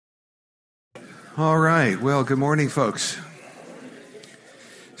All right. Well, good morning, folks.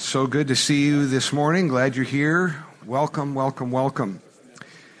 So good to see you this morning. Glad you're here. Welcome, welcome, welcome.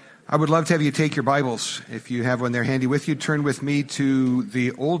 I would love to have you take your Bibles. If you have one there handy with you, turn with me to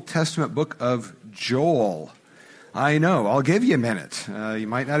the Old Testament book of Joel. I know, I'll give you a minute. You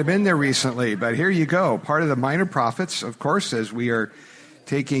might not have been there recently, but here you go. Part of the minor prophets, of course, as we are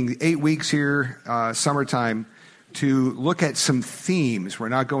taking 8 weeks here, summertime, to look at some themes. We're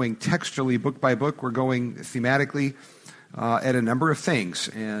not going textually book by book. We're going thematically at a number of things.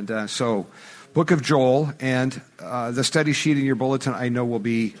 And so book of Joel and the study sheet in your bulletin I know will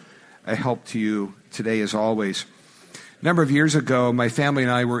be a help to you today as always. A number of years ago, my family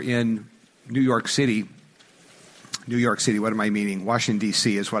and I were in New York City. New York City, what am I meaning? Washington,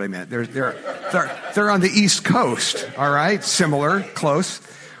 D.C. is what I meant. They're on the East Coast, all right? Similar, close.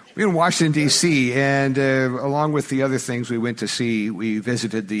 We're in Washington, D.C., and along with the other things we went to see, we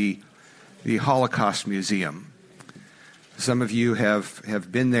visited the Holocaust Museum. Some of you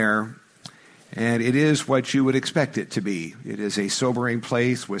have been there, and it is what you would expect it to be. It is a sobering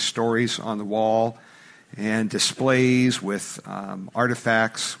place with stories on the wall and displays with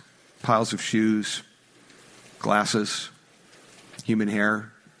artifacts, piles of shoes, glasses, human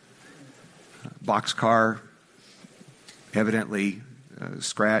hair, boxcar, evidently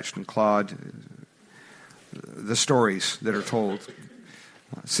scratched and clawed, the stories that are told.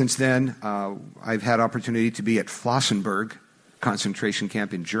 Since then, I've had opportunity to be at Flossenburg concentration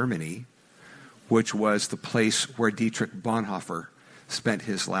camp in Germany, which was the place where Dietrich Bonhoeffer spent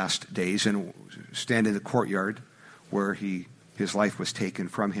his last days, and stand in the courtyard where his life was taken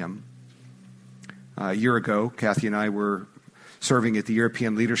from him. A year ago, Kathy and I were serving at the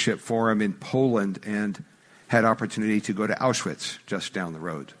European Leadership Forum in Poland and had opportunity to go to Auschwitz, just down the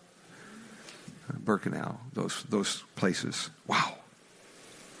road. Birkenau, those places. Wow.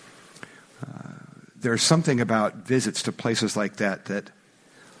 There's something about visits to places like that,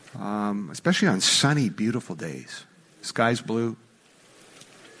 especially on sunny, beautiful days, sky's blue.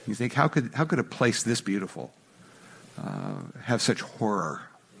 You think, how could a place this beautiful have such horror?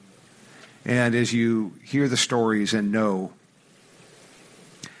 And as you hear the stories and know,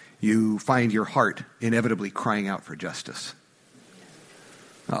 you find your heart inevitably crying out for justice,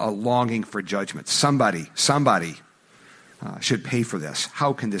 a longing for judgment. Somebody should pay for this.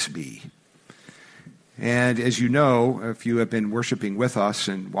 How can this be? And as you know, if you have been worshiping with us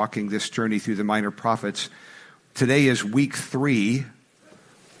and walking this journey through the minor prophets, today is week 3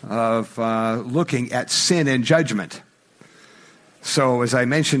 of looking at sin and judgment. So as I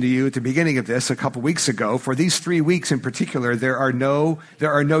mentioned to you at the beginning of this a couple weeks ago, for these 3 weeks in particular, there are no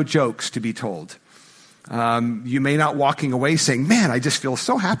jokes to be told. You may not walking away saying, man, I just feel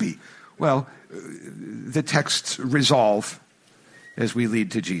so happy. Well, the texts resolve as we lead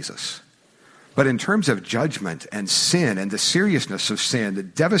to Jesus. But in terms of judgment and sin and the seriousness of sin, the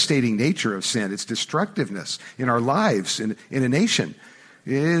devastating nature of sin, its destructiveness in our lives, in a nation,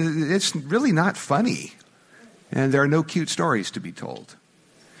 it's really not funny. And there are no cute stories to be told.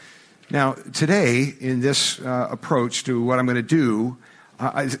 Now, today, in this approach to what I'm going to do,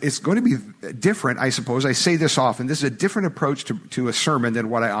 it's going to be different, I suppose. I say this often. This is a different approach to a sermon than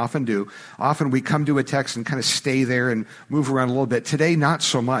what I often do. Often we come to a text and kind of stay there and move around a little bit. Today, not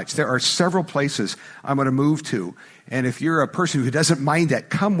so much. There are several places I'm going to move to. And if you're a person who doesn't mind that,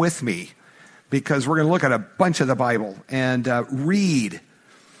 come with me, because we're going to look at a bunch of the Bible and read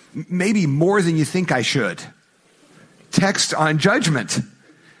maybe more than you think I should. Text on judgment.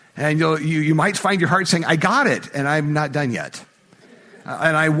 And you might find your heart saying, I got it, and I'm not done yet.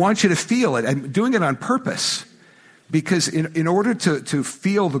 And I want you to feel it. I'm doing it on purpose. Because in order to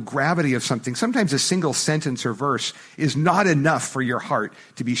feel the gravity of something, sometimes a single sentence or verse is not enough for your heart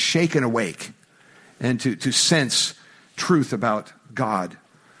to be shaken awake and to sense truth about God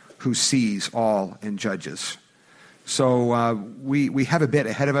who sees all and judges. So we have a bit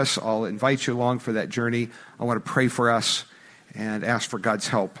ahead of us. I'll invite you along for that journey. I want to pray for us and ask for God's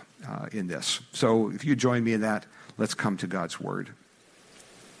help in this. So if you join me in that, let's come to God's Word.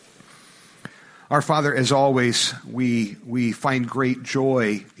 Our Father, as always, we find great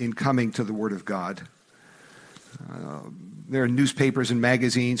joy in coming to the Word of God. There are newspapers and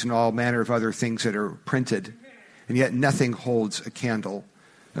magazines and all manner of other things that are printed, and yet nothing holds a candle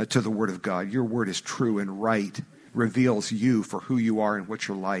to the Word of God. Your Word is true and right, reveals you for who you are and what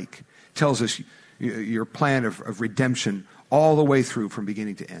you're like, tells us your plan of redemption all the way through from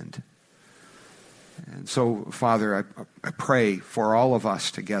beginning to end. And so, Father, I pray for all of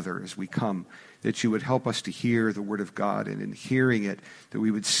us together as we come, that you would help us to hear the Word of God, and in hearing it, that we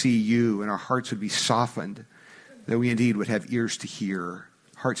would see you and our hearts would be softened, that we indeed would have ears to hear,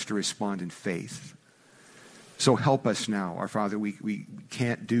 hearts to respond in faith. So help us now, our Father. We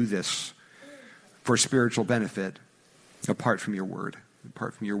can't do this for spiritual benefit apart from your word,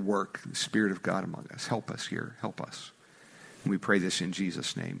 apart from your work, the Spirit of God among us. Help us here. Help us. And we pray this in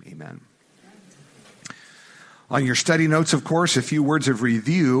Jesus' name. Amen. On your study notes, of course, a few words of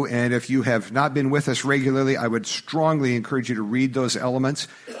review, and if you have not been with us regularly, I would strongly encourage you to read those elements.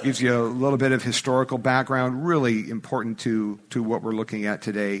 It gives you a little bit of historical background, really important to what we're looking at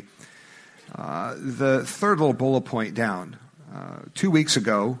today. The third little bullet point down. 2 weeks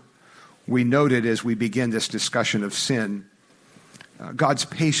ago, we noted as we begin this discussion of sin, God's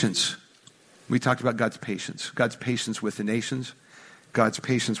patience. We talked about God's patience with the nations, God's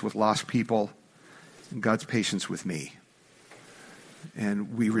patience with lost people, God's patience with me.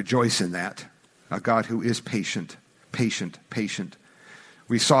 And we rejoice in that. A God who is patient.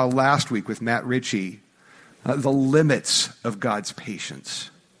 We saw last week with Matt Ritchie the limits of God's patience.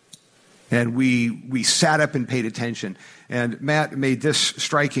 And we sat up and paid attention. And Matt made this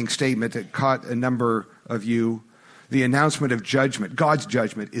striking statement that caught a number of you. The announcement of judgment, God's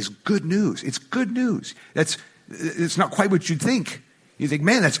judgment, is good news. It's good news. It's not quite what you'd think. You think,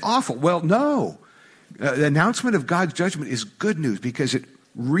 man, that's awful. Well, no. The announcement of God's judgment is good news because it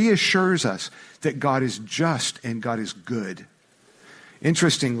reassures us that God is just and God is good.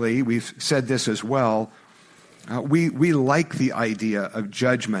 Interestingly, we've said this as well, we like the idea of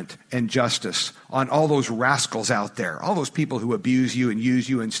judgment and justice on all those rascals out there, all those people who abuse you and use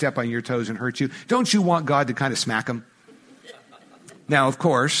you and step on your toes and hurt you. Don't you want God to kind of smack them? Now, of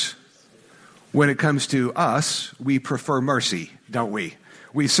course, when it comes to us, we prefer mercy, don't we?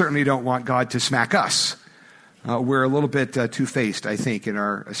 We certainly don't want God to smack us. We're a little bit two-faced, I think, in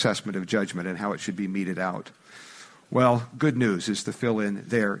our assessment of judgment and how it should be meted out. Well, good news is the fill-in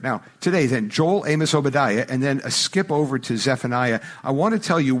there. Now, today then, Joel, Amos, Obadiah, and then a skip over to Zephaniah. I want to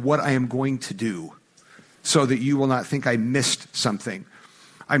tell you what I am going to do so that you will not think I missed something.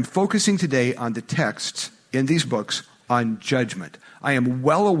 I'm focusing today on the texts in these books on judgment. I am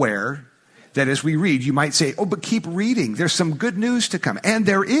well aware that as we read, you might say, oh, but keep reading. There's some good news to come. And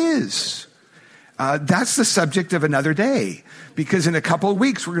there is. That's the subject of another day. Because in a couple of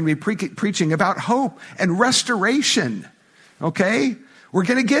weeks, we're going to be preaching about hope and restoration. Okay? We're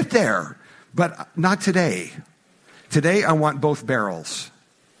going to get there. But not today. Today, I want both barrels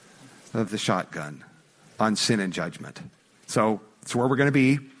of the shotgun on sin and judgment. So it's where we're going to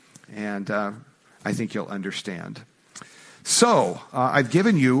be. And I think you'll understand. So, I've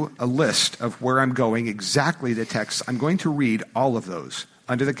given you a list of where I'm going, exactly the texts. I'm going to read all of those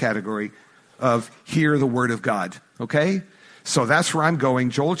under the category of hear the word of God, okay? So that's where I'm going,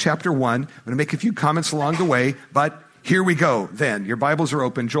 Joel chapter 1. I'm going to make a few comments along the way, but here we go then. Your Bibles are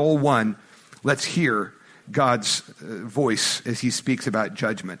open, Joel 1. Let's hear God's voice as he speaks about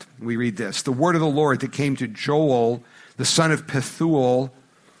judgment. We read this. The word of the Lord that came to Joel, the son of Pethuel.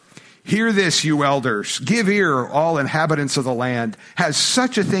 Hear this, you elders. Give ear, all inhabitants of the land. Has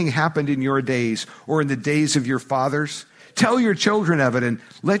such a thing happened in your days or in the days of your fathers? Tell your children of it, and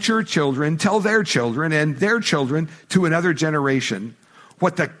let your children tell their children and their children to another generation.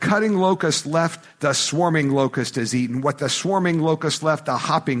 What the cutting locust left, the swarming locust has eaten. What the swarming locust left, the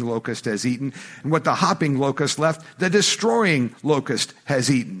hopping locust has eaten. And what the hopping locust left, the destroying locust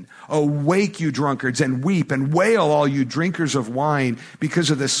has eaten. Awake, you drunkards, and weep and wail, all you drinkers of wine,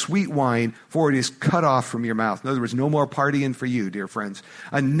 because of the sweet wine, for it is cut off from your mouth. In other words, no more partying for you, dear friends.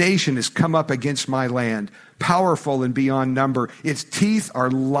 A nation has come up against my land, powerful and beyond number. Its teeth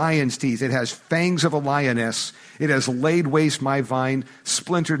are lion's teeth. It has fangs of a lioness. It has laid waste my vine,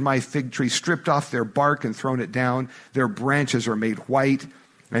 splintered my fig tree, stripped off their bark and thrown it down. Their branches are made white.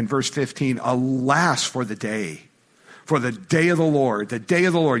 And verse 15, alas for the day of the Lord. The day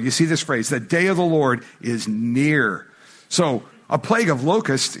of the Lord. You see this phrase, the day of the Lord is near. So a plague of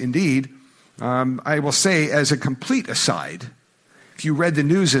locusts, indeed. I will say as a complete aside, if you read the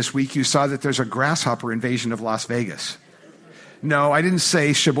news this week, you saw that there's a grasshopper invasion of Las Vegas. No, I didn't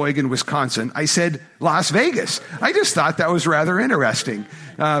say Sheboygan, Wisconsin. I said Las Vegas. I just thought that was rather interesting.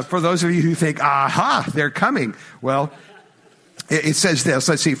 For those of you who think, aha, they're coming. Well, it says this.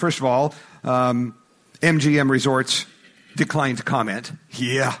 Let's see. First of all, MGM Resorts declined to comment.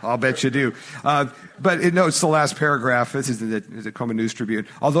 Yeah, I'll bet you do. But it notes the last paragraph. This is in the Tacoma News Tribune.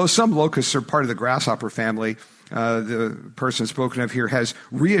 Although some locusts are part of the grasshopper family, the person spoken of here has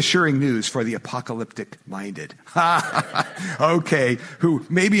reassuring news for the apocalyptic-minded. Okay, who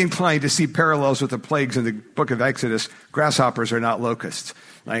may be inclined to see parallels with the plagues in the book of Exodus. Grasshoppers are not locusts.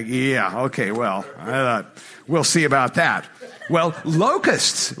 Like, yeah, okay, well, we'll see about that. Well,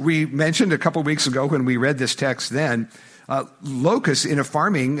 locusts, we mentioned a couple weeks ago when we read this text then, Locusts in a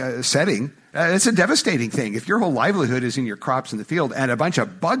farming setting, it's a devastating thing. If your whole livelihood is in your crops in the field and a bunch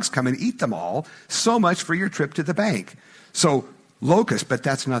of bugs come and eat them all, so much for your trip to the bank. So locusts, but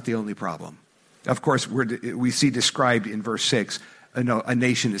that's not the only problem. Of course, we see described in verse 6, a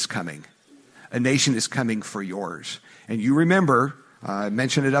nation is coming. A nation is coming for yours. And you remember, I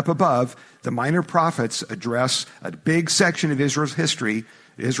mentioned it up above, the minor prophets address a big section of Israel's history.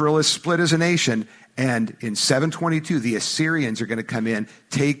 Israel is split as a nation, and in 722, the Assyrians are going to come in,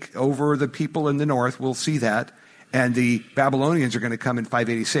 take over the people in the north. We'll see that. And the Babylonians are going to come in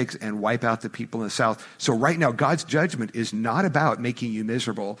 586 and wipe out the people in the south. So right now, God's judgment is not about making you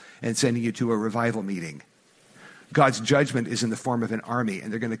miserable and sending you to a revival meeting. God's judgment is in the form of an army,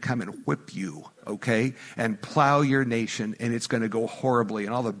 and they're going to come and whip you, okay, and plow your nation, and it's going to go horribly.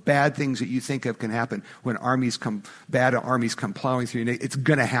 And all the bad things that you think of can happen when bad armies come plowing through your nation. It's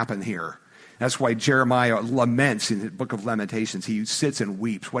going to happen here. That's why Jeremiah laments in the book of Lamentations. He sits and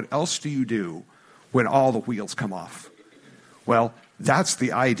weeps. What else do you do when all the wheels come off? Well, that's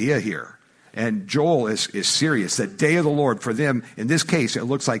the idea here. And Joel is serious. The day of the Lord, for them, in this case, it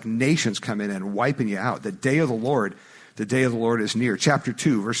looks like nations come in and wiping you out. The day of the Lord is near. Chapter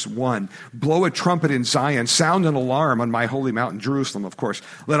 2, verse 1. Blow a trumpet in Zion, sound an alarm on my holy mountain, Jerusalem, of course.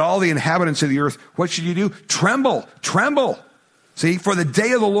 Let all the inhabitants of the earth, what should you do? Tremble, tremble. See, for the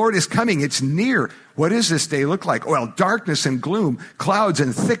day of the Lord is coming. It's near. What does this day look like? Well, darkness and gloom, clouds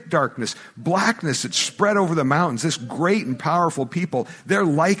and thick darkness, blackness that spread over the mountains. This great and powerful people, their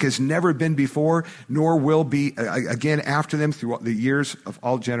like has never been before, nor will be again after them through the years of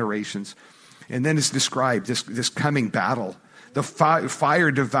all generations. And then it's described, this coming battle. The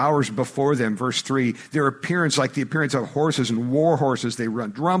fire devours before them, verse 3. Their appearance like the appearance of horses and war horses they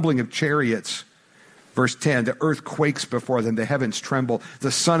run, rumbling of chariots. Verse 10, the earth quakes before them, the heavens tremble,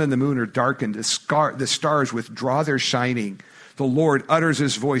 the sun and the moon are darkened, the stars withdraw their shining. The Lord utters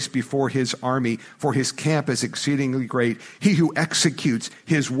his voice before his army, for his camp is exceedingly great. He who executes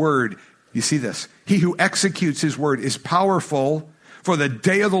his word, you see this, he who executes his word is powerful, for the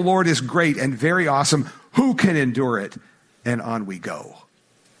day of the Lord is great and very awesome. Who can endure it? And on we go.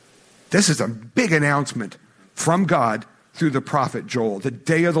 This is a big announcement from God through the prophet Joel. The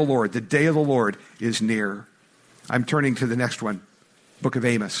day of the Lord is near. I'm turning to the next one, book of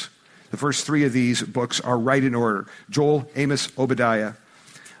Amos. The first three of these books are right in order. Joel, Amos, Obadiah.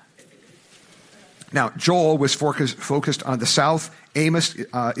 Now, Joel was focused on the south. Amos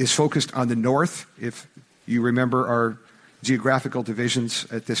is focused on the north. If you remember our geographical divisions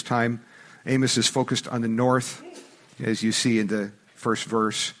at this time, Amos is focused on the north, as you see in the first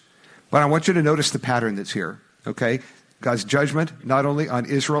verse. But I want you to notice the pattern that's here, okay? God's judgment, not only on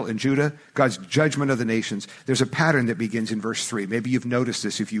Israel and Judah, God's judgment of the nations. There's a pattern that begins in verse 3. Maybe you've noticed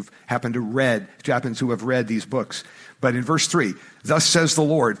this if you've happened to have read these books. But in verse 3, thus says the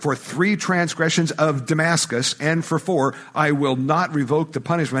Lord, for 3 transgressions of Damascus, and for 4, I will not revoke the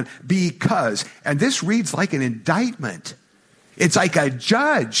punishment because, and this reads like an indictment. It's like a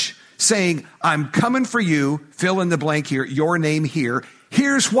judge saying, I'm coming for you, fill in the blank here, your name here.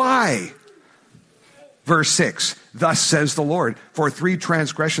 Here's why. Verse 6, thus says the Lord, for 3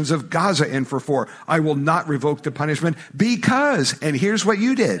 transgressions of Gaza and for 4, I will not revoke the punishment because, and here's what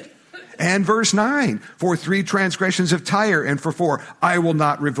you did. And verse 9, for 3 transgressions of Tyre and for 4, I will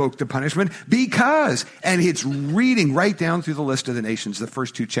not revoke the punishment because, and it's reading right down through the list of the nations, the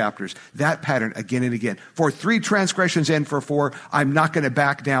first 2 chapters, that pattern again and again. For 3 transgressions and for 4, I'm not going to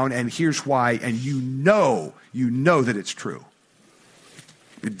back down, and here's why, and you know that it's true.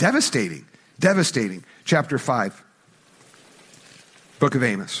 Devastating. Chapter 5, book of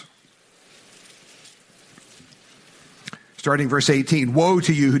Amos. Starting verse 18, woe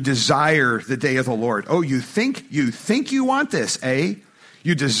to you who desire the day of the Lord. Oh, you think you want this, eh?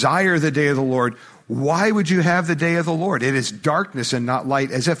 You desire the day of the Lord. Why would you have the day of the Lord? It is darkness and not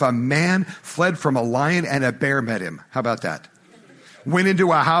light, as if a man fled from a lion and a bear met him. How about that? Went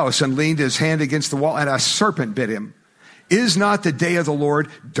into a house and leaned his hand against the wall, and a serpent bit him. Is not the day of the Lord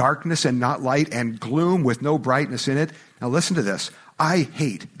darkness and not light, and gloom with no brightness in it? Now listen to this. I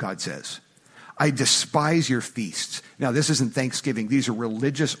hate, God says, I despise your feasts. Now this isn't Thanksgiving. These are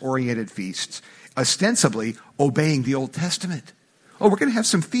religious-oriented feasts, ostensibly obeying the Old Testament. Oh, we're going to have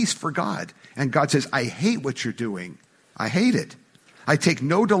some feast for God. And God says, I hate what you're doing. I hate it. I take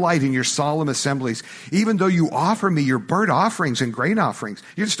no delight in your solemn assemblies, even though you offer me your burnt offerings and grain offerings.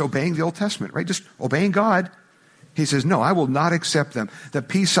 You're just obeying the Old Testament, right? Just obeying God. He says, no, I will not accept them. The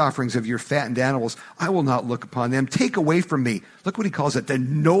peace offerings of your fattened animals, I will not look upon them. Take away from me, look what he calls it, the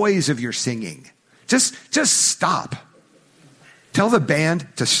noise of your singing. Just stop. Tell the band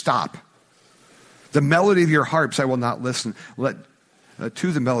to stop. The melody of your harps I will not listen.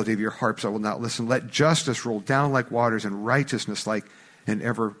 To the melody of your harps I will not listen. Let justice roll down like waters and righteousness like an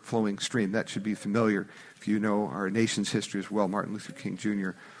ever-flowing stream. That should be familiar if you know our nation's history as well, Martin Luther King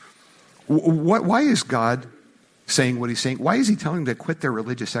Jr. Why is God saying what he's saying? Why is he telling them to quit their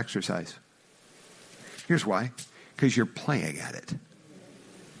religious exercise? Here's why. Because you're playing at it.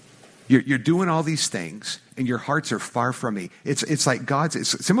 You're doing all these things, and your hearts are far from me. It's like God's.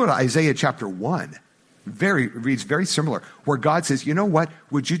 It's similar to Isaiah chapter 1. Reads very similar, where God says, you know what?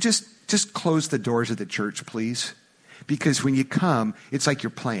 Would you just close the doors of the church, please? Because when you come, it's like you're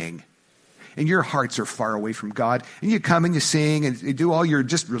playing. And your hearts are far away from God. And you come and you sing and you do all your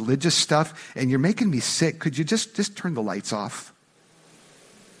just religious stuff, and you're making me sick. Could you just turn the lights off?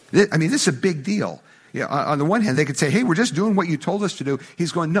 I mean, this is a big deal. Yeah, on the one hand, they could say, hey, we're just doing what you told us to do.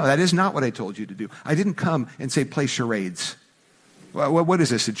 He's going, no, that is not what I told you to do. I didn't come and say play charades. Well, what is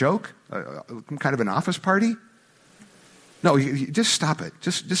this, a joke? Kind of an office party? No, you just stop it.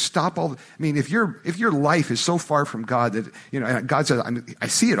 Just stop all. I mean, if your life is so far from God that, and God says, I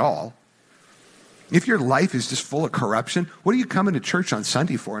see it all. If your life is just full of corruption, what are you coming to church on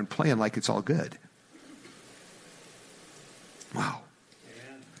Sunday for and playing like it's all good? Wow.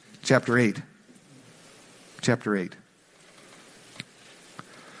 Amen. Chapter 8.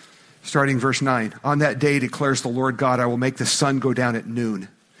 Starting verse 9. On that day, declares the Lord God, I will make the sun go down at noon,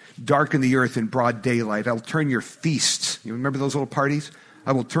 darken the earth in broad daylight. I'll turn your feasts. You remember those little parties?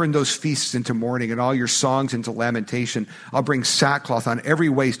 I will turn those feasts into mourning and all your songs into lamentation. I'll bring sackcloth on every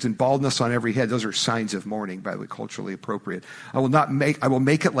waist and baldness on every head. Those are signs of mourning, by the way, culturally appropriate. I will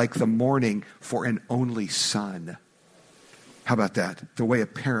make it like the mourning for an only son. How about that? The way a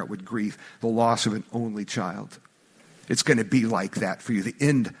parent would grieve the loss of an only child. It's going to be like that for you. The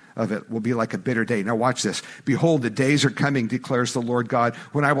end of it will be like a bitter day. Now watch this. Behold, the days are coming, declares the Lord God,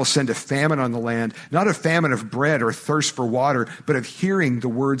 when I will send a famine on the land, not a famine of bread or thirst for water, but of hearing the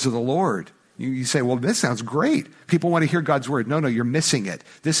words of the Lord. You say, well, this sounds great. People want to hear God's word. No, you're missing it.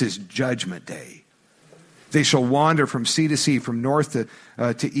 This is judgment day. They shall wander from sea to sea, from north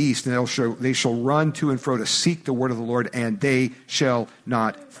to east, and they shall run to and fro to seek the word of the Lord, and they shall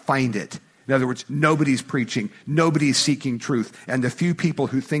not find it. In other words, nobody's preaching, nobody's seeking truth, and the few people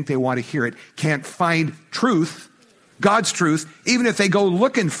who think they want to hear it can't find truth, God's truth, even if they go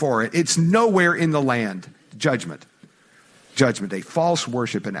looking for it. It's nowhere in the land. Judgment day. False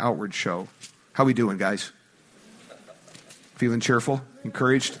worship and outward show. How we doing, guys? Feeling cheerful?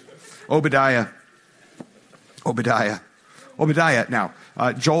 Encouraged? Obadiah. Now,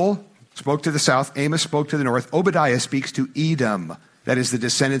 Joel spoke to the south. Amos spoke to the north. Obadiah speaks to Edom. That is the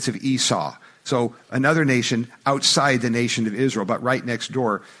descendants of Esau. So another nation outside the nation of Israel, but right next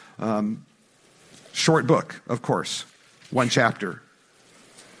door. Short book, of course. One chapter.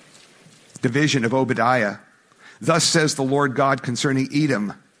 The vision of Obadiah. Thus says the Lord God concerning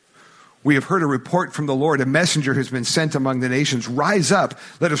Edom. We have heard a report from the Lord. A messenger has been sent among the nations. Rise up.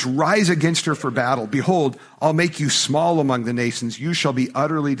 Let us rise against her for battle. Behold, I'll make you small among the nations. You shall be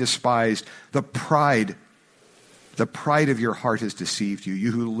utterly despised. The pride of your heart has deceived you.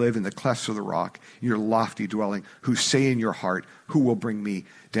 You who live in the clefts of the rock, in your lofty dwelling, who say in your heart, who will bring me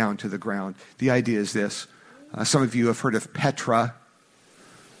down to the ground? The idea is this. Some of you have heard of Petra,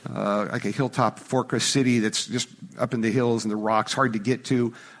 like a hilltop fortress city that's just up in the hills and the rocks, hard to get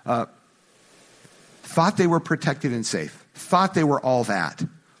to. Thought they were protected and safe. Thought they were all that.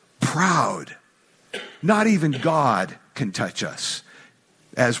 Proud. Not even God can touch us.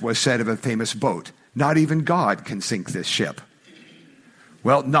 As was said of a famous boat, not even God can sink this ship.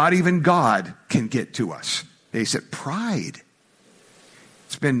 Well, not even God can get to us. They said pride.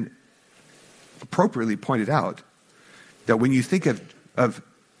 It's been appropriately pointed out that when you think of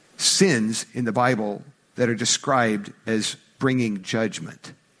sins in the Bible that are described as bringing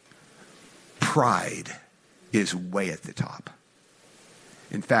judgment, pride is way at the top.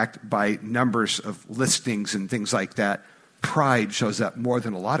 In fact, by numbers of listings and things like that, pride shows up more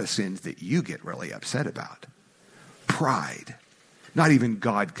than a lot of sins that you get really upset about. Pride. Not even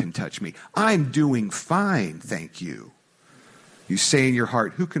God can touch me. I'm doing fine, thank you. You say in your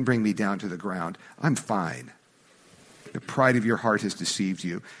heart, who can bring me down to the ground? I'm fine. The pride of your heart has deceived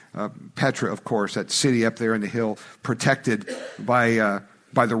you. Petra, of course, that city up there in the hill, protected by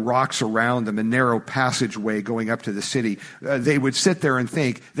the rocks around them, a narrow passageway going up to the city. They would sit there and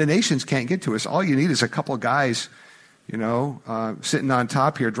think, the nations can't get to us. All you need is a couple of guys, sitting on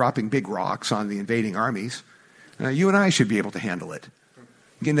top here, dropping big rocks on the invading armies. You and I should be able to handle it.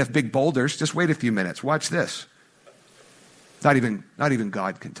 Get enough big boulders, just wait a few minutes. Watch this. Not even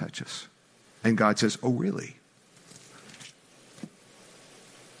God can touch us. And God says, oh, really?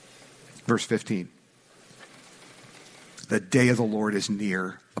 Verse 15. The day of the Lord is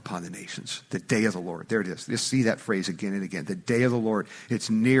near upon the nations. The day of the Lord. There it is. Just see that phrase again and again. The day of the Lord. It's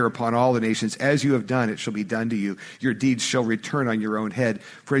near upon all the nations. As you have done, it shall be done to you. Your deeds shall return on your own head.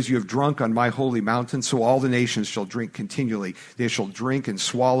 For as you have drunk on my holy mountain, so all the nations shall drink continually. They shall drink and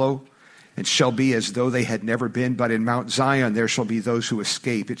swallow, and shall be as though they had never been. But in Mount Zion there shall be those who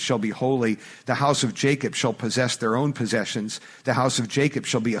escape. It shall be holy. The house of Jacob shall possess their own possessions. The house of Jacob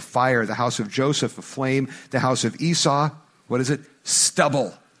shall be a fire. The house of Joseph a flame. The house of Esau, what is it?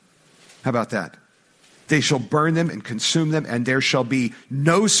 Stubble. How about that? They shall burn them and consume them, and there shall be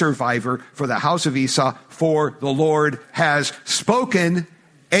no survivor for the house of Esau, for the Lord has spoken.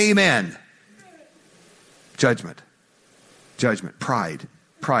 Amen. Judgment. Judgment. Pride.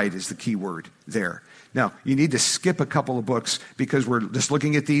 Pride is the key word there. Now, you need to skip a couple of books because we're just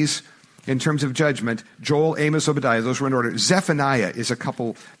looking at these in terms of judgment. Joel, Amos, Obadiah, those were in order. Zephaniah is a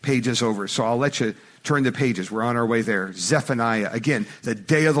couple pages over, so I'll let you turn the pages. We're on our way there. Zephaniah, again, the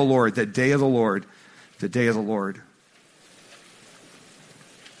day of the Lord, the day of the Lord, the day of the Lord.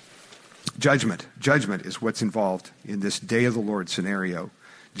 Judgment. Judgment is what's involved in this day of the Lord scenario.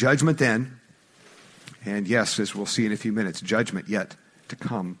 Judgment then, and yes, as we'll see in a few minutes, judgment yet to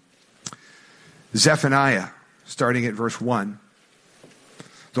come. Zephaniah, starting at verse 1.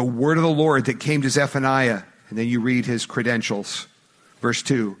 The word of the Lord that came to Zephaniah, and then you read his credentials. Verse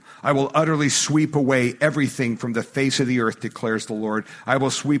 2, I will utterly sweep away everything from the face of the earth, declares the Lord. I will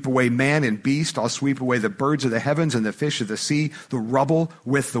sweep away man and beast. I'll sweep away the birds of the heavens and the fish of the sea, the rubble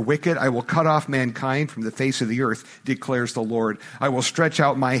with the wicked. I will cut off mankind from the face of the earth, declares the Lord. I will stretch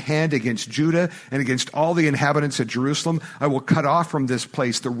out my hand against Judah and against all the inhabitants of Jerusalem. I will cut off from this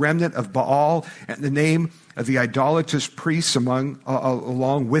place the remnant of Baal and the name of the idolatrous priests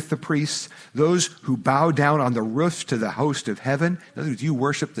along with the priests, those who bow down on the roofs to the host of heaven. In other words, you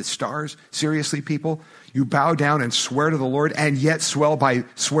worship the stars. Seriously, people? You bow down and swear to the Lord and yet swear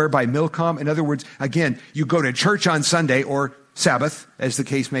by Milcom. In other words, again, you go to church on Sunday or Sabbath, as the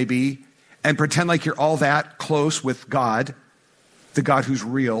case may be, and pretend like you're all that close with God, the God who's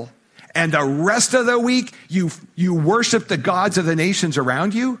real. And the rest of the week, you worship the gods of the nations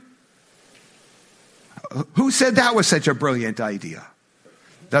around you? Who said that was such a brilliant idea?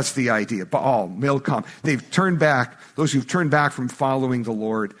 That's the idea. Baal, Milcom. They've turned back. Those who've turned back from following the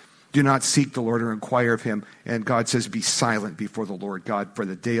Lord do not seek the Lord or inquire of him. And God says, be silent before the Lord God, for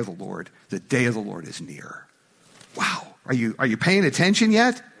the day of the Lord is near. Wow. Are you paying attention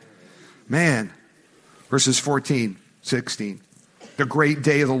yet? Man. Verses 14, 16. The great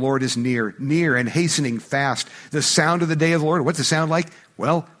day of the Lord is near and hastening fast. The sound of the day of the Lord. What's it sound like?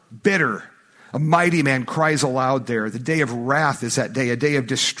 Well, bitter. A mighty man cries aloud there. The day of wrath is that day, a day of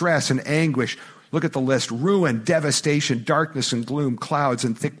distress and anguish. Look at the list. Ruin, devastation, darkness and gloom, clouds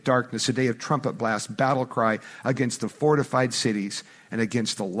and thick darkness, a day of trumpet blast, battle cry against the fortified cities and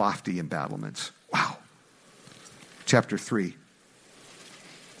against the lofty embattlements. Wow. Chapter 3,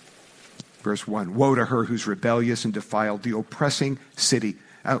 verse 1. Woe to her who's rebellious and defiled, the oppressing city.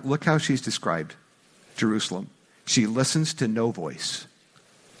 Look how she's described, Jerusalem. She listens to no voice.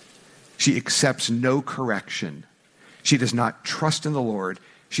 She accepts no correction. She does not trust in the Lord.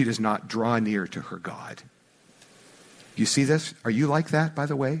 She does not draw near to her God. You see this? Are you like that, by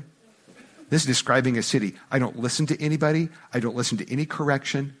the way? This is describing a city. I don't listen to anybody. I don't listen to any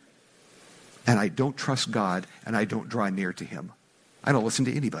correction. And I don't trust God, and I don't draw near to him. I don't listen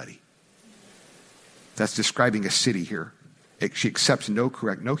to anybody. That's describing a city here. She accepts no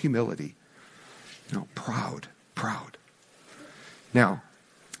humility. Proud. Now,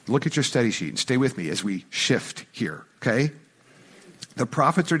 look at your study sheet and stay with me as we shift here, okay? The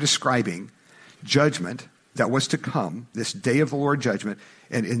prophets are describing judgment that was to come, this day of the Lord judgment,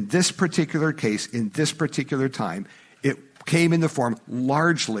 and in this particular case, in this particular time, it came in the form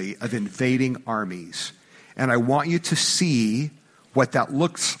largely of invading armies. And I want you to see what that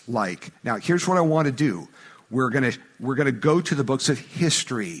looks like. Now, here's what I want to do. We're going to go to the books of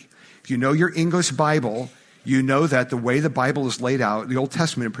history. If you know your English Bible, you know that the way the Bible is laid out, the Old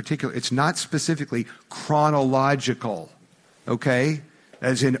Testament in particular, it's not specifically chronological, okay,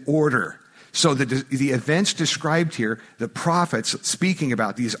 as in order. So the events described here, the prophets speaking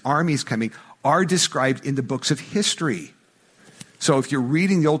about these armies coming, are described in the books of history. So if you're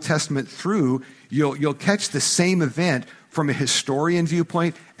reading the Old Testament through, you'll catch the same event from a historian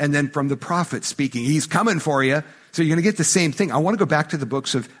viewpoint and then from the prophet speaking. He's coming for you. So you're going to get the same thing. I want to go back to the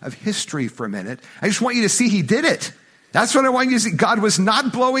books of history for a minute. I just want you to see he did it. That's what I want you to see. God was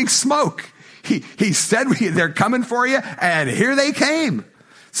not blowing smoke. He said, they're coming for you, and here they came.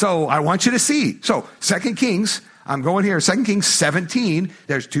 So I want you to see. So 2 Kings, I'm going here. 2 Kings 17,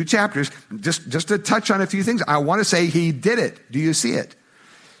 there's 2 chapters. Just to touch on a few things, I want to say he did it. Do you see it?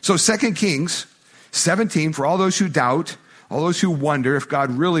 So 2 Kings 17, for all those who doubt, all those who wonder if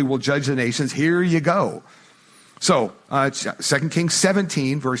God really will judge the nations, here you go. So 2 Kings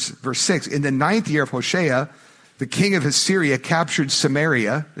 17, verse 6, in the 9th year of Hoshea, the king of Assyria captured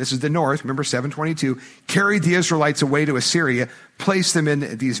Samaria. This is the north, remember 722, carried the Israelites away to Assyria, placed them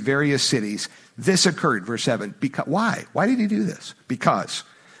in these various cities. This occurred, verse 7. Why? Why did he do this? Because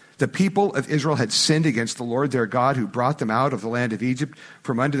the people of Israel had sinned against the Lord their God, who brought them out of the land of Egypt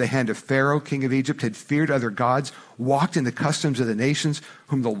from under the hand of Pharaoh, king of Egypt, had feared other gods, walked in the customs of the nations,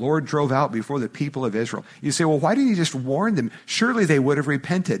 whom the Lord drove out before the people of Israel. You say, well, why didn't he just warn them? Surely they would have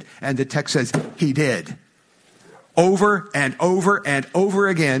repented. And the text says, he did. Over and over and over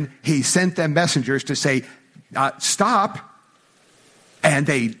again, he sent them messengers to say, stop. And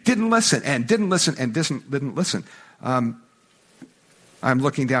they didn't listen and didn't listen and didn't listen. I'm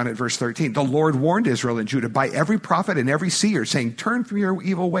looking down at verse 13. The Lord warned Israel and Judah by every prophet and every seer, saying, turn from your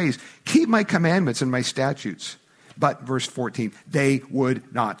evil ways, keep my commandments and my statutes. But verse 14, they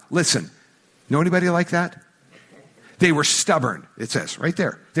would not listen. Know anybody like that? They were stubborn, it says right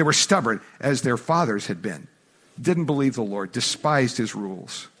there. They were stubborn as their fathers had been. Didn't believe the Lord, despised his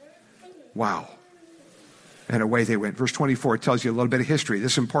rules. Wow. And away they went. Verse 24 tells you a little bit of history.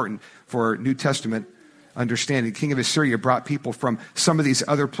 This is important for New Testament understanding. King of Assyria brought people from some of these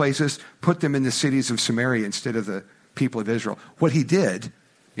other places, put them in the cities of Samaria instead of the people of Israel. What he did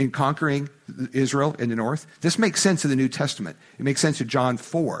in conquering Israel in the north, this makes sense in the New Testament. It makes sense in John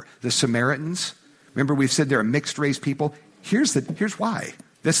 4. The Samaritans, remember we've said they're a mixed race people. Here's why.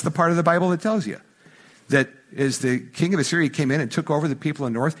 That's the part of the Bible that tells you that as the king of Assyria came in and took over the people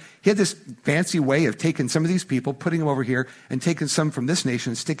in the north, he had this fancy way of taking some of these people, putting them over here, and taking some from this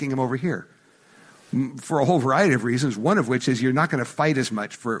nation and sticking them over here. For a whole variety of reasons, one of which is you're not going to fight as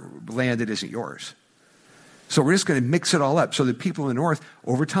much for land that isn't yours. So we're just going to mix it all up. So the people in the north,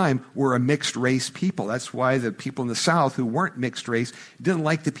 over time, were a mixed race people. That's why the people in the south who weren't mixed race didn't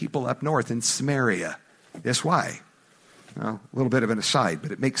like the people up north in Samaria. That's why. Well, a little bit of an aside,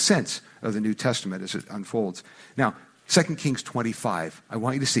 but it makes sense of the New Testament as it unfolds. Now, 2 Kings 25. I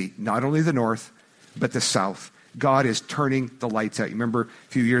want you to see not only the north, but the south. God is turning the lights out. You remember a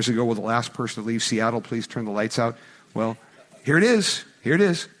few years ago, will the last person to leave Seattle please turn the lights out? Well, here it is. Here it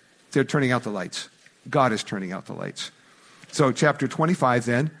is. They're turning out the lights. God is turning out the lights. So chapter 25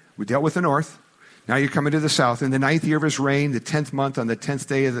 then, we dealt with the north. Now you're coming to the south. In the 9th year of his reign, the 10th month, on the 10th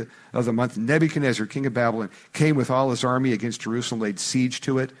day of the month, Nebuchadnezzar, king of Babylon, came with all his army against Jerusalem, laid siege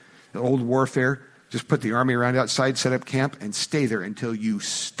to it. The old warfare, just put the army around outside, set up camp, and stay there until you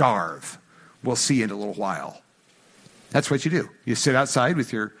starve. We'll see you in a little while. That's what you do. You sit outside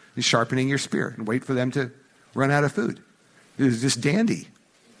with you're sharpening your spear and wait for them to run out of food. It was just dandy.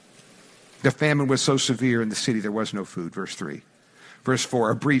 The famine was so severe in the city there was no food, verse 3. Verse 4,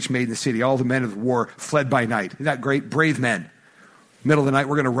 a breach made in the city. All the men of the war fled by night. Isn't that great? Brave men. Middle of the night,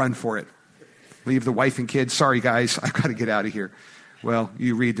 we're going to run for it. Leave the wife and kids. Sorry, guys, I've got to get out of here. Well,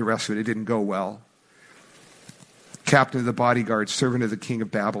 you read the rest of it. It didn't go well. Captain of the bodyguard, servant of the king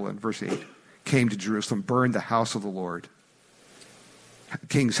of Babylon, verse 8, came to Jerusalem, burned the house of the Lord.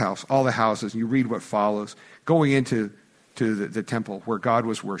 King's house, all the houses. And you read what follows. Going into the temple where God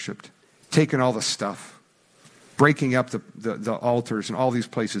was worshipped, taking all the stuff, breaking up the altars and all these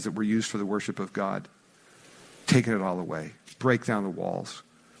places that were used for the worship of God, taking it all away, break down the walls.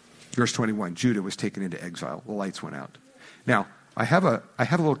 Verse 21, Judah was taken into exile. The lights went out. Now, I have a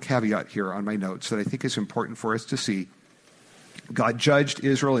little caveat here on my notes that I think is important for us to see. God judged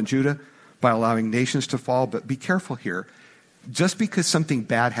Israel and Judah by allowing nations to fall, but be careful here. Just because something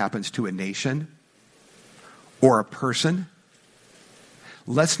bad happens to a nation or a person,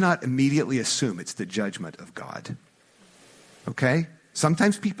 let's not immediately assume it's the judgment of God. Okay?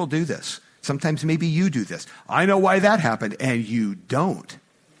 Sometimes people do this. Sometimes maybe you do this. I know why that happened, and you don't.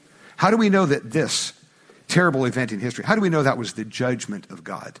 How do we know that this terrible event in history, how do we know that was the judgment of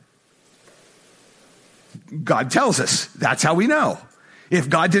God? God tells us. That's how we know. If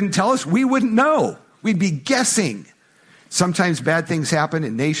God didn't tell us, we wouldn't know. We'd be guessing. Sometimes bad things happen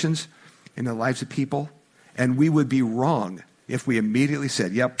in nations, in the lives of people, and we would be wrong if we immediately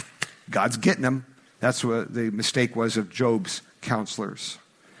said, yep, God's getting them. That's what the mistake was of Job's counselors.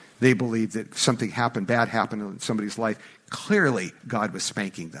 They believed that something happened, bad happened in somebody's life. Clearly, God was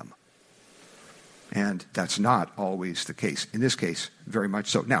spanking them. And that's not always the case. In this case, very much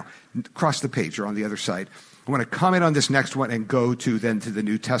so. Now, across the page or on the other side, I want to comment on this next one and go to the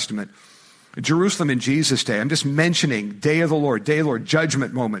New Testament. Jerusalem in Jesus' day. I'm just mentioning day of the Lord,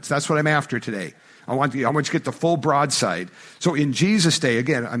 judgment moments. That's what I'm after today. I want you to get the full broadside. So in Jesus' day,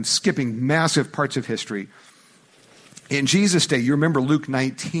 again, I'm skipping massive parts of history. In Jesus' day, you remember Luke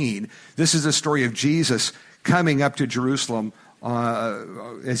 19. This is the story of Jesus coming up to Jerusalem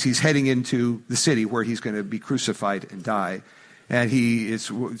as he's heading into the city where he's going to be crucified and die. And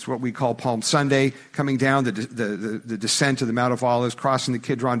it's what we call Palm Sunday, coming down the descent to the Mount of Olives, crossing the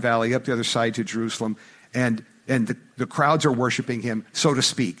Kidron Valley, up the other side to Jerusalem. And the crowds are worshiping him, so to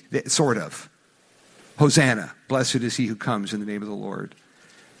speak, sort of. Hosanna, blessed is he who comes in the name of the Lord.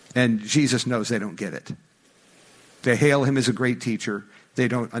 And Jesus knows they don't get it. They hail him as a great teacher. They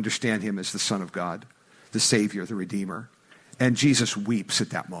don't understand him as the Son of God, the Savior, the Redeemer. And Jesus weeps at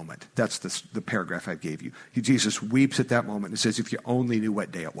that moment. That's the paragraph I gave you. Jesus weeps at that moment and says, if you only knew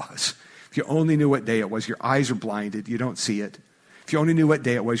what day it was. If you only knew what day it was, your eyes are blinded, you don't see it. If you only knew what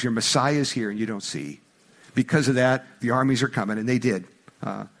day it was, your Messiah is here and you don't see. Because of that, the armies are coming, and they did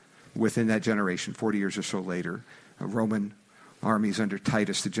within that generation, 40 years or so later. Roman armies under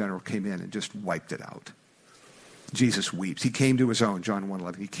Titus, the general, came in and just wiped it out. Jesus weeps. He came to his own, John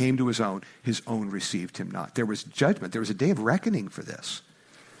 1:11. He came to his own received him not. There was judgment. There was a day of reckoning for this.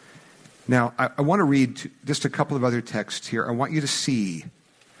 Now, I want to read just a couple of other texts here. I want you to see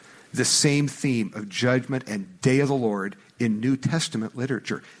the same theme of judgment and day of the Lord in New Testament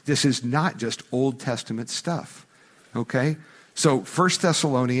literature. This is not just Old Testament stuff, okay? So 1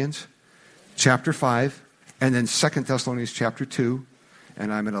 Thessalonians chapter 5, and then 2 Thessalonians chapter 2,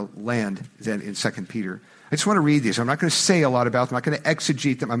 and I'm going to land then in 2 Peter. I just want to read these. I'm not going to say a lot about them. I'm not going to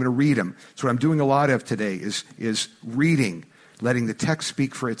exegete them. I'm going to read them. So what I'm doing a lot of today is reading, letting the text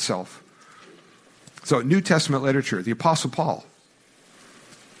speak for itself. So New Testament literature, the Apostle Paul,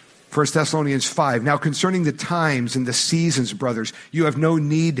 1 Thessalonians 5. Now concerning the times and the seasons, brothers, you have no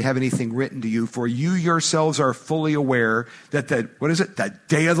need to have anything written to you, for you yourselves are fully aware that the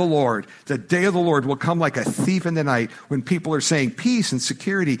day of the Lord will come like a thief in the night, when people are saying peace and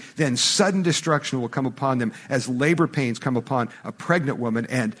security, then sudden destruction will come upon them as labor pains come upon a pregnant woman,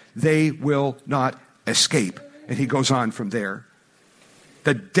 and they will not escape. And he goes on from there.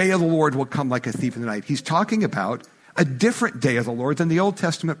 The day of the Lord will come like a thief in the night. He's talking about a different day of the Lord than the Old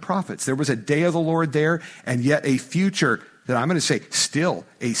Testament prophets. There was a day of the Lord there, and yet a future that I'm going to say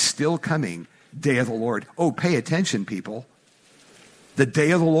still coming day of the Lord. Oh, pay attention, people. The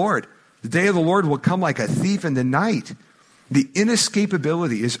day of the Lord. The day of the Lord will come like a thief in the night. The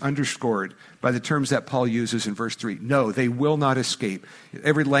inescapability is underscored by the terms that Paul uses in verse 3. No, they will not escape.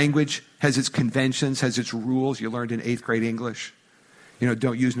 Every language has its conventions, has its rules. You learned in 8th grade English.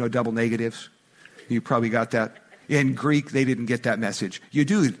 Don't use no double negatives. You probably got that. In Greek, they didn't get that message. You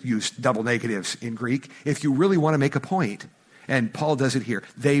do use double negatives in Greek if you really want to make a point. And Paul does it here.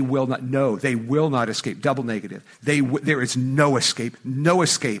 They will not escape. Double negative. There is no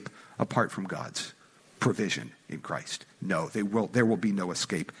escape apart from God's provision in Christ. No, there will be no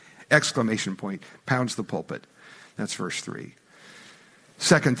escape. Exclamation point, pounds the pulpit. That's verse 3.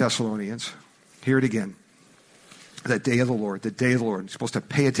 2 Thessalonians, hear it again. The day of the Lord. You're supposed to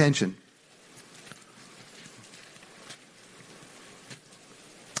pay attention.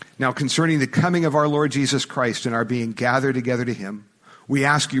 Now, concerning the coming of our Lord Jesus Christ and our being gathered together to him, we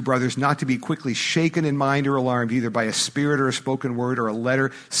ask you, brothers, not to be quickly shaken in mind or alarmed, either by a spirit or a spoken word or a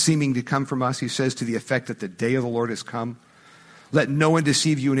letter seeming to come from us, he says, to the effect that the day of the Lord has come. Let no one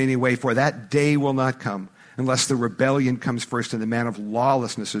deceive you in any way, for that day will not come unless the rebellion comes first and the man of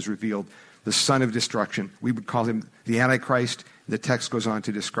lawlessness is revealed, the son of destruction. We would call him the Antichrist. The text goes on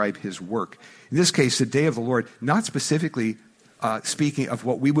to describe his work. In this case, the day of the Lord, not specifically speaking of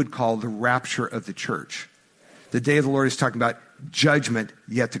what we would call the rapture of the church. The day of the Lord is talking about judgment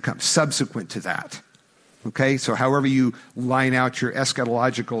yet to come, subsequent to that. Okay, so however you line out your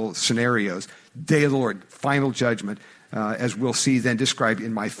eschatological scenarios, day of the Lord, final judgment, as we'll see then described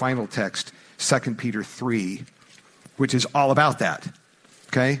in my final text, 2 Peter 3, which is all about that.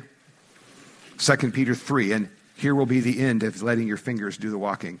 Okay? 2 Peter 3, and here will be the end of letting your fingers do the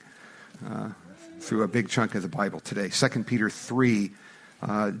walking through a big chunk of the Bible today. 2 Peter 3,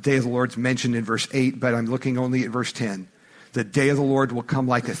 day of the Lord's mentioned in verse 8, but I'm looking only at verse 10. The day of the Lord will come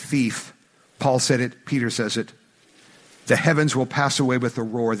like a thief. Paul said it, Peter says it. The heavens will pass away with a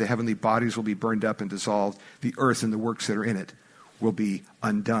roar. The heavenly bodies will be burned up and dissolved. The earth and the works that are in it will be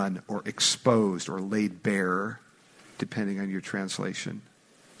undone or exposed or laid bare, depending on your translation.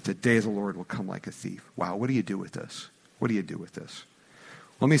 The day of the Lord will come like a thief. Wow, what do you do with this? What do you do with this?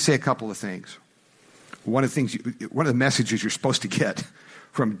 Let me say a couple of things. One of the messages you're supposed to get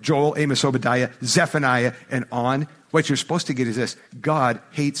from Joel, Amos, Obadiah, Zephaniah, and on, what you're supposed to get is this: God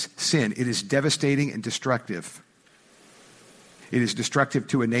hates sin. It is devastating and destructive. It is destructive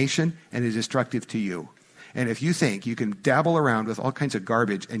to a nation, and it is destructive to you. And if you think you can dabble around with all kinds of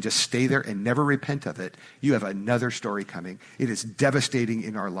garbage and just stay there and never repent of it, you have another story coming. It is devastating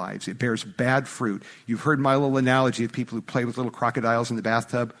in our lives. It bears bad fruit. You've heard my little analogy of people who play with little crocodiles in the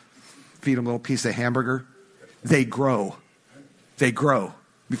bathtub, feed them a little piece of hamburger. They grow. They grow.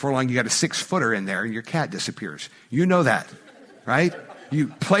 Before long, you got a 6-footer in there and your cat disappears. You know that, right? You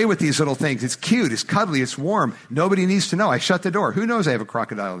play with these little things. It's cute. It's cuddly. It's warm. Nobody needs to know. I shut the door. Who knows I have a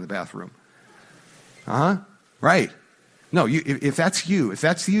crocodile in the bathroom? Right. No, if that's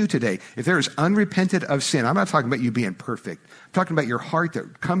you today, if there is unrepented of sin, I'm not talking about you being perfect. I'm talking about your heart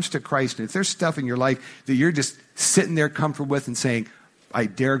that comes to Christ. And if there's stuff in your life that you're just sitting there comfortable with and saying, I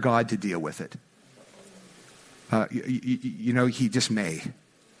dare God to deal with it. He just may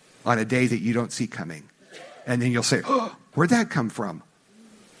on a day that you don't see coming. And then you'll say, oh, where'd that come from?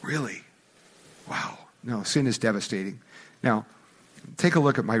 Really? Wow. No, sin is devastating. Now, take a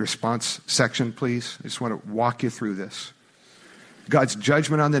look at my response section, please. I just want to walk you through this. God's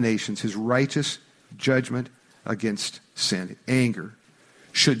judgment on the nations, his righteous judgment against sin, anger,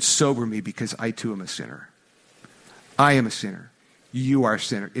 should sober me because I too am a sinner. I am a sinner. You are a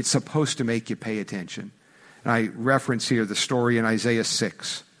sinner. It's supposed to make you pay attention. And I reference here the story in Isaiah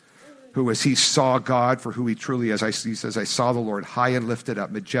 6, who as he saw God for who he truly is, he says, I saw the Lord high and lifted up,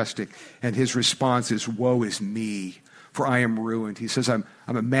 majestic. And his response is, woe is me, for I am ruined. He says, I'm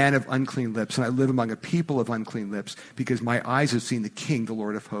a man of unclean lips, and I live among a people of unclean lips, because my eyes have seen the King, the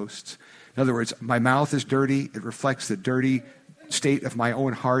Lord of hosts. In other words, my mouth is dirty. It reflects the dirty state of my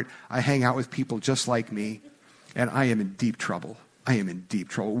own heart. I hang out with people just like me, and I am in deep trouble. I am in deep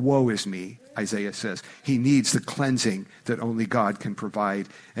trouble. Woe is me, Isaiah says. He needs the cleansing that only God can provide.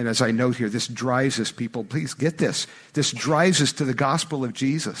 And as I note here, this drives us, people, please get this. This drives us to the gospel of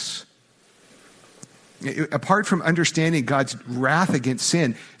Jesus. Apart from understanding God's wrath against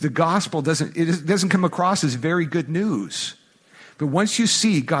sin, the gospel doesn't come across as very good news. But once you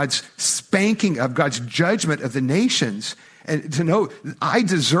see God's spanking of God's judgment of the nations, and to know I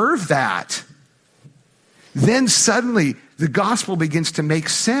deserve that, then suddenly the gospel begins to make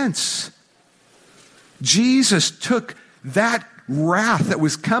sense. Jesus took that wrath that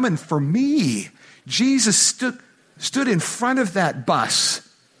was coming for me. Jesus stood in front of that bus,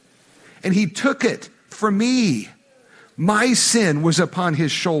 and he took it for me. My sin was upon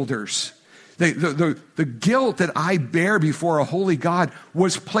his shoulders. The guilt that I bear before a holy God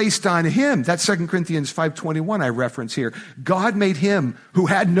was placed on him. That's 2 Corinthians 5:21 I reference here. God made him who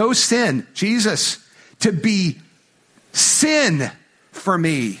had no sin, Jesus, to be sin for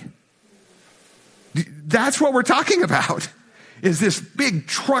me. That's what we're talking about, is this big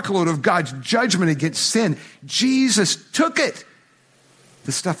truckload of God's judgment against sin. Jesus took it,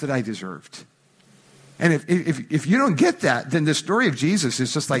 the stuff that I deserved. And if you don't get that, then the story of Jesus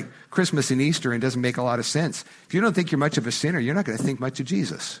is just like Christmas and Easter and doesn't make a lot of sense. If you don't think you're much of a sinner, you're not going to think much of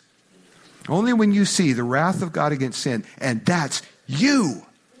Jesus. Only when you see the wrath of God against sin, and that's you,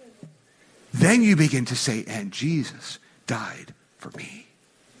 then you begin to say, and Jesus died for me.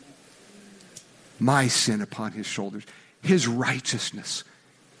 My sin upon his shoulders, his righteousness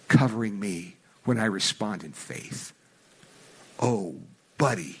covering me when I respond in faith. Oh,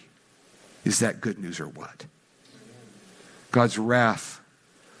 buddy, is that good news or what? God's wrath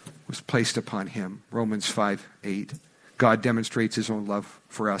was placed upon him. Romans 5:8. God demonstrates his own love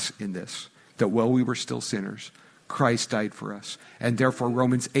for us in this, that while we were still sinners, Christ died for us. And therefore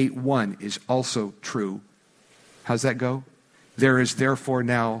Romans 8:1 is also true. How's that go? There is therefore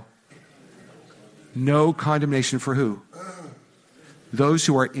now no condemnation for who? Those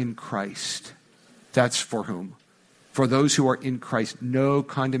who are in Christ. That's for whom? For those who are in Christ, no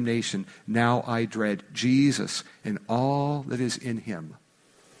condemnation. Now I dread Jesus, and all that is in him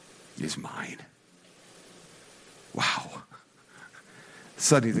is mine. Wow.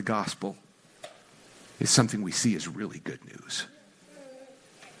 Suddenly the gospel is something we see as really good news.